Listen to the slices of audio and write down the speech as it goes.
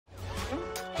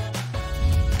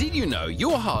Did you know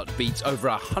your heart beats over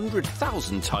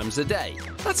 100,000 times a day?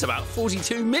 That's about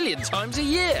 42 million times a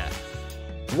year.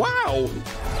 Wow!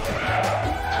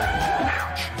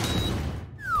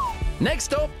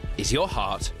 Next up is your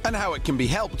heart, and how it can be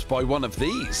helped by one of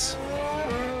these.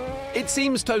 It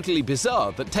seems totally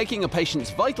bizarre that taking a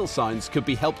patient's vital signs could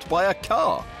be helped by a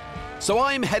car. So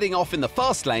I'm heading off in the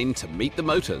fast lane to meet the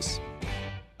motors.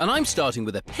 And I'm starting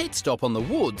with a pit stop on the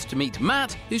wards to meet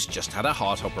Matt, who's just had a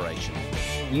heart operation.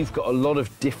 You've got a lot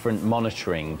of different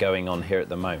monitoring going on here at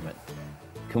the moment.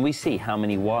 Can we see how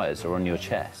many wires are on your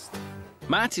chest?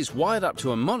 Matt is wired up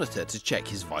to a monitor to check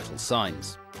his vital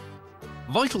signs.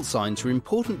 Vital signs are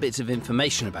important bits of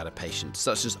information about a patient,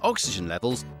 such as oxygen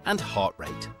levels and heart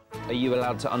rate. Are you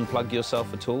allowed to unplug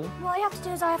yourself at all? What I have to do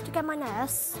is I have to get my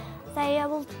nurse. They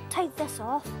will take this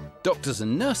off. Doctors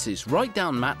and nurses write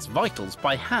down Matt's vitals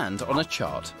by hand on a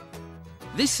chart.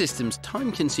 This system's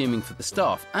time-consuming for the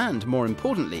staff and, more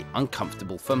importantly,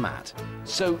 uncomfortable for Matt.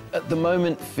 So, at the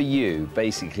moment for you,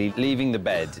 basically, leaving the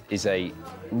bed is a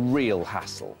real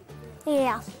hassle.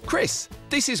 Yeah. Chris,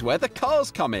 this is where the cars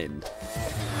come in.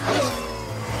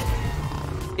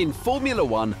 In Formula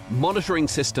One, monitoring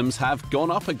systems have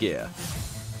gone up a gear.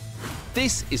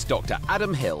 This is Dr.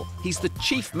 Adam Hill. He's the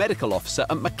Chief Medical Officer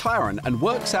at McLaren and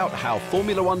works out how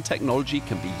Formula One technology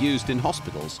can be used in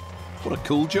hospitals. What a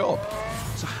cool job.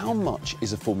 So how much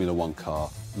is a Formula One car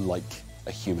like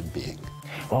a human being?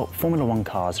 Well, Formula One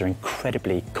cars are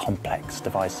incredibly complex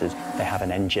devices. They have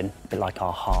an engine, a bit like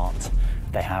our heart.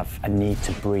 They have a need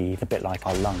to breathe, a bit like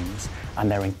our lungs, and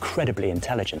they're incredibly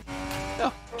intelligent.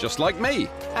 Oh, just like me.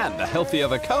 And the healthier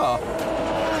the car,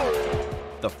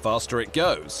 the faster it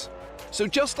goes. So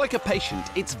just like a patient,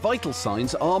 its vital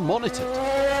signs are monitored.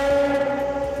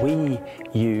 We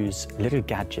use little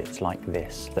gadgets like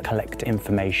this that collect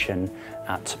information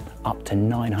at up to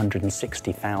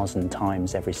 960,000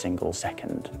 times every single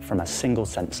second from a single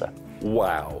sensor.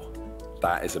 Wow,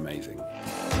 that is amazing.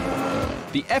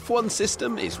 The F1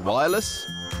 system is wireless,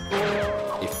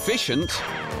 efficient,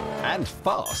 and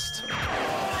fast.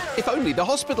 If only the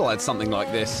hospital had something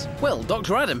like this. Well,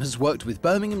 Dr. Adam has worked with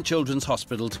Birmingham Children's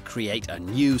Hospital to create a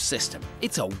new system.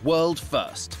 It's a world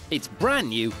first. It's brand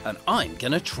new, and I'm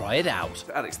gonna try it out.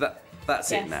 Alex,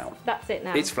 that's Yes, it now. That's it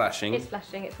now. It's flashing. It's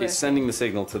flashing, it's working. It's sending the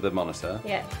signal to the monitor.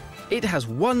 Yeah. It has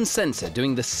one sensor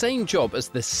doing the same job as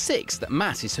the 6 that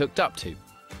Matt is hooked up to.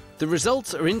 The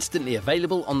results are instantly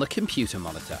available on the computer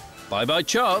monitor. Bye-bye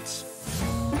charts.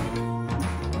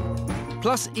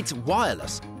 Plus, it's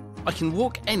wireless. I can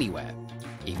walk anywhere,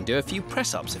 even do a few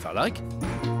press-ups if I like.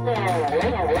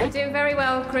 You're doing very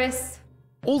well, Chris.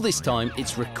 All this time,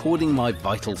 it's recording my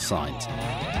vital signs.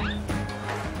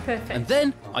 Perfect. And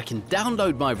then I can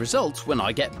download my results when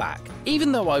I get back.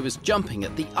 Even though I was jumping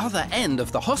at the other end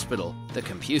of the hospital, the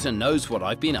computer knows what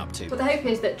I've been up to. Well, the hope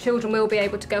is that children will be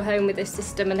able to go home with this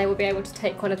system and they will be able to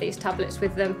take one of these tablets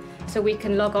with them so we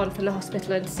can log on from the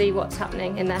hospital and see what's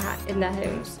happening in their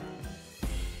homes.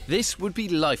 This would be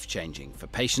life-changing for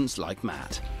patients like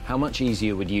Matt. How much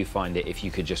easier would you find it if you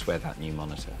could just wear that new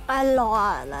monitor? A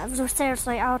lot.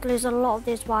 Seriously, I would lose a lot of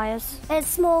these wires. It's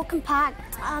small, compact,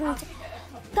 and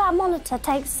that monitor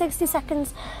takes 60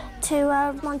 seconds to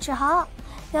monitor your heart.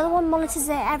 The other one monitors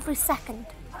it every second.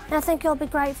 And I think it'll be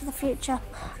great for the future.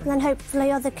 And then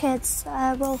hopefully other kids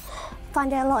will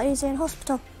find it a lot easier in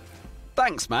hospital.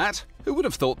 Thanks, Matt. Who would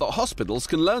have thought that hospitals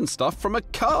can learn stuff from a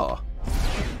car?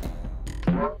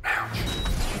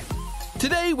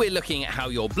 Today we're looking at how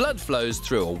your blood flows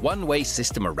through a one-way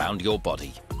system around your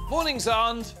body. Morning,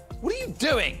 Xand. What are you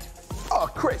doing? Oh,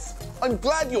 Chris, I'm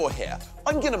glad you're here.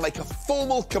 I'm going to make a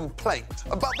formal complaint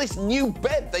about this new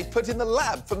bed they put in the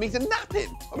lab for me to nap in.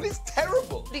 I mean, it's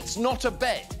terrible. It's not a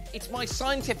bed. It's my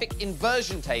scientific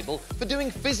inversion table for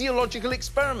doing physiological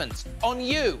experiments on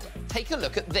you. Take a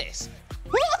look at this.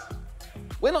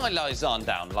 When I lie Xand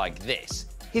down like this,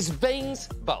 his veins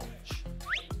bulge.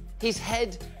 His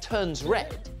head turns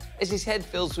red as his head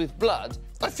fills with blood.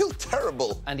 I feel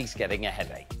terrible. And he's getting a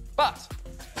headache. But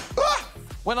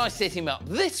when I sit him up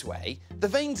this way, the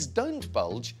veins don't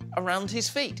bulge around his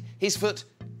feet. His foot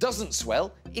doesn't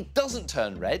swell, it doesn't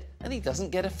turn red, and he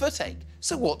doesn't get a footache.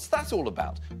 So what's that all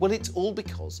about? Well, it's all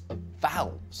because of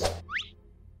valves.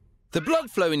 The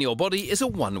blood flow in your body is a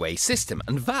one-way system,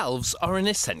 and valves are an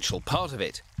essential part of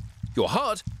it. Your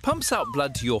heart pumps out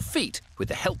blood to your feet with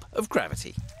the help of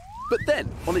gravity. But then,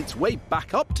 on its way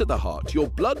back up to the heart, your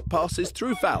blood passes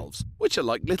through valves, which are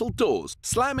like little doors,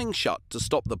 slamming shut to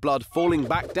stop the blood falling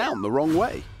back down the wrong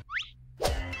way.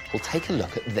 Well, take a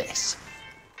look at this.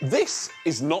 This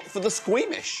is not for the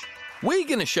squeamish. We're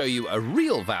going to show you a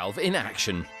real valve in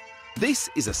action. This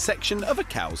is a section of a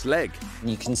cow's leg.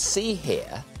 You can see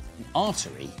here an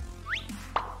artery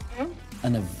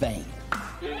and a vein.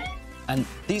 And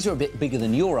these are a bit bigger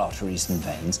than your arteries and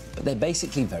veins, but they're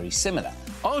basically very similar.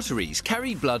 Arteries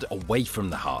carry blood away from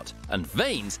the heart, and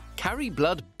veins carry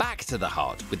blood back to the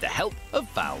heart with the help of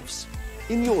valves.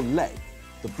 In your leg,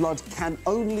 the blood can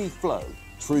only flow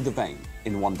through the vein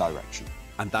in one direction.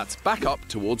 And that's back up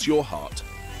towards your heart.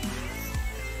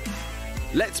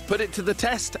 Let's put it to the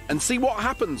test and see what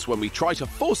happens when we try to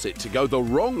force it to go the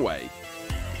wrong way.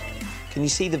 Can you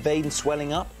see the vein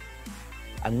swelling up?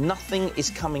 And nothing is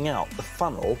coming out the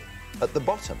funnel at the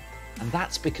bottom. And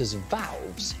that's because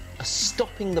valves are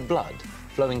stopping the blood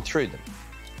flowing through them.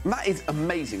 That is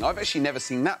amazing. I've actually never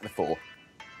seen that before.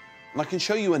 And I can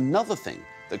show you another thing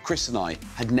that Chris and I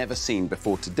had never seen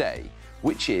before today,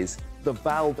 which is the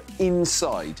valve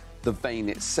inside the vein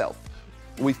itself.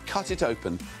 We've cut it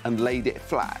open and laid it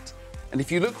flat. And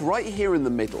if you look right here in the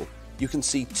middle, you can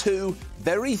see two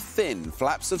very thin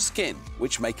flaps of skin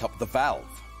which make up the valve.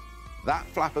 That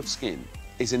flap of skin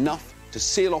is enough to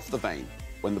seal off the vein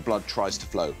when the blood tries to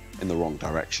flow in the wrong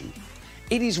direction.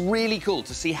 It is really cool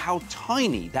to see how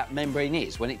tiny that membrane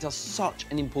is when it does such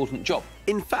an important job.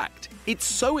 In fact, it's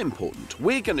so important,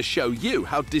 we're going to show you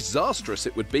how disastrous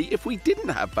it would be if we didn't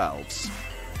have valves.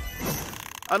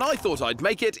 And I thought I'd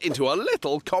make it into a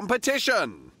little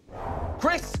competition.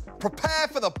 Chris, prepare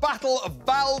for the battle of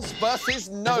valves versus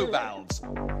no valves.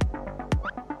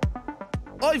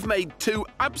 I've made two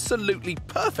absolutely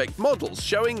perfect models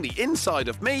showing the inside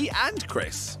of me and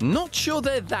Chris. Not sure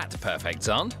they're that perfect,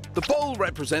 Xand. The bowl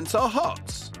represents our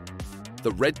hearts.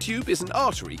 The red tube is an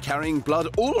artery carrying blood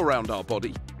all around our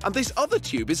body, and this other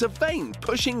tube is a vein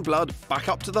pushing blood back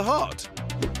up to the heart.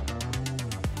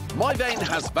 My vein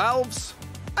has valves,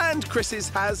 and Chris's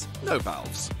has no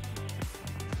valves.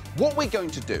 What we're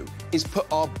going to do is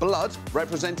put our blood,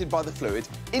 represented by the fluid,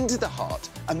 into the heart,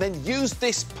 and then use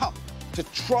this pump to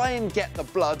try and get the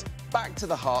blood back to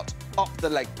the heart up the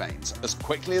leg veins as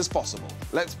quickly as possible.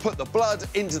 Let's put the blood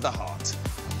into the heart.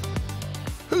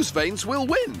 Whose veins will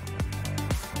win?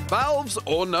 Valves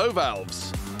or no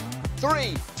valves?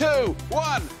 3, 2,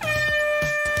 1.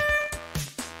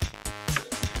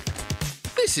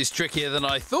 This is trickier than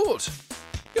I thought.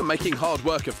 You're making hard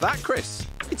work of that, Chris.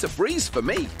 It's a breeze for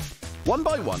me. One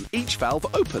by one, each valve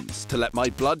opens to let my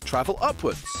blood travel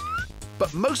upwards.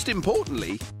 But most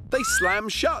importantly, they slam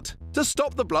shut to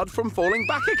stop the blood from falling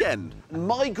back again.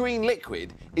 My green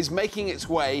liquid is making its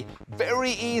way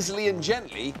very easily and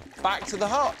gently back to the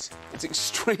heart. It's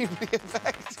extremely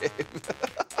effective.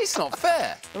 It's not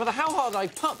fair. No matter how hard I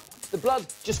pump, the blood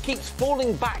just keeps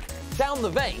falling back down the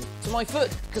vein to my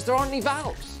foot because there aren't any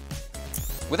valves.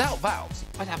 Without valves,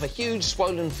 I'd have a huge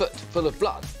swollen foot full of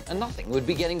blood and nothing would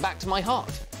be getting back to my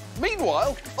heart.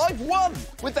 Meanwhile, I've won!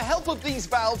 With the help of these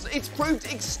valves, it's proved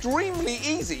extremely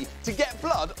easy to get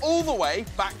blood all the way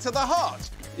back to the heart.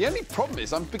 The only problem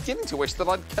is I'm beginning to wish that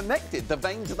I'd connected the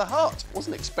vein to the heart.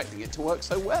 Wasn't expecting it to work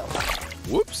so well.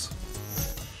 Whoops.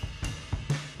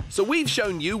 So we've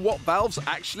shown you what valves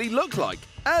actually look like,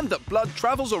 and that blood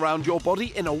travels around your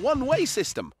body in a one-way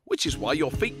system, which is why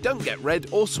your feet don't get red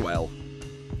or swell.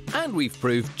 And we've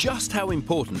proved just how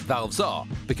important valves are,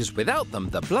 because without them,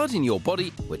 the blood in your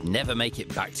body would never make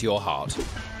it back to your heart.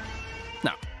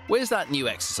 Now, where's that new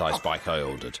exercise bike I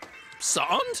ordered?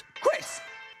 Xand? Chris,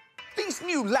 these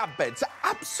new lab beds are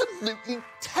absolutely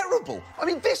terrible. I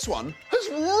mean, this one has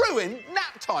ruined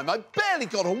nap time. I barely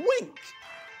got a wink.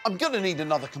 I'm going to need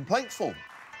another complaint form.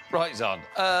 Right, Xand.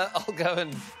 I'll go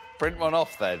and print one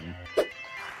off then.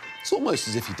 It's almost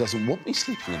as if he doesn't want me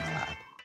sleeping in the lab.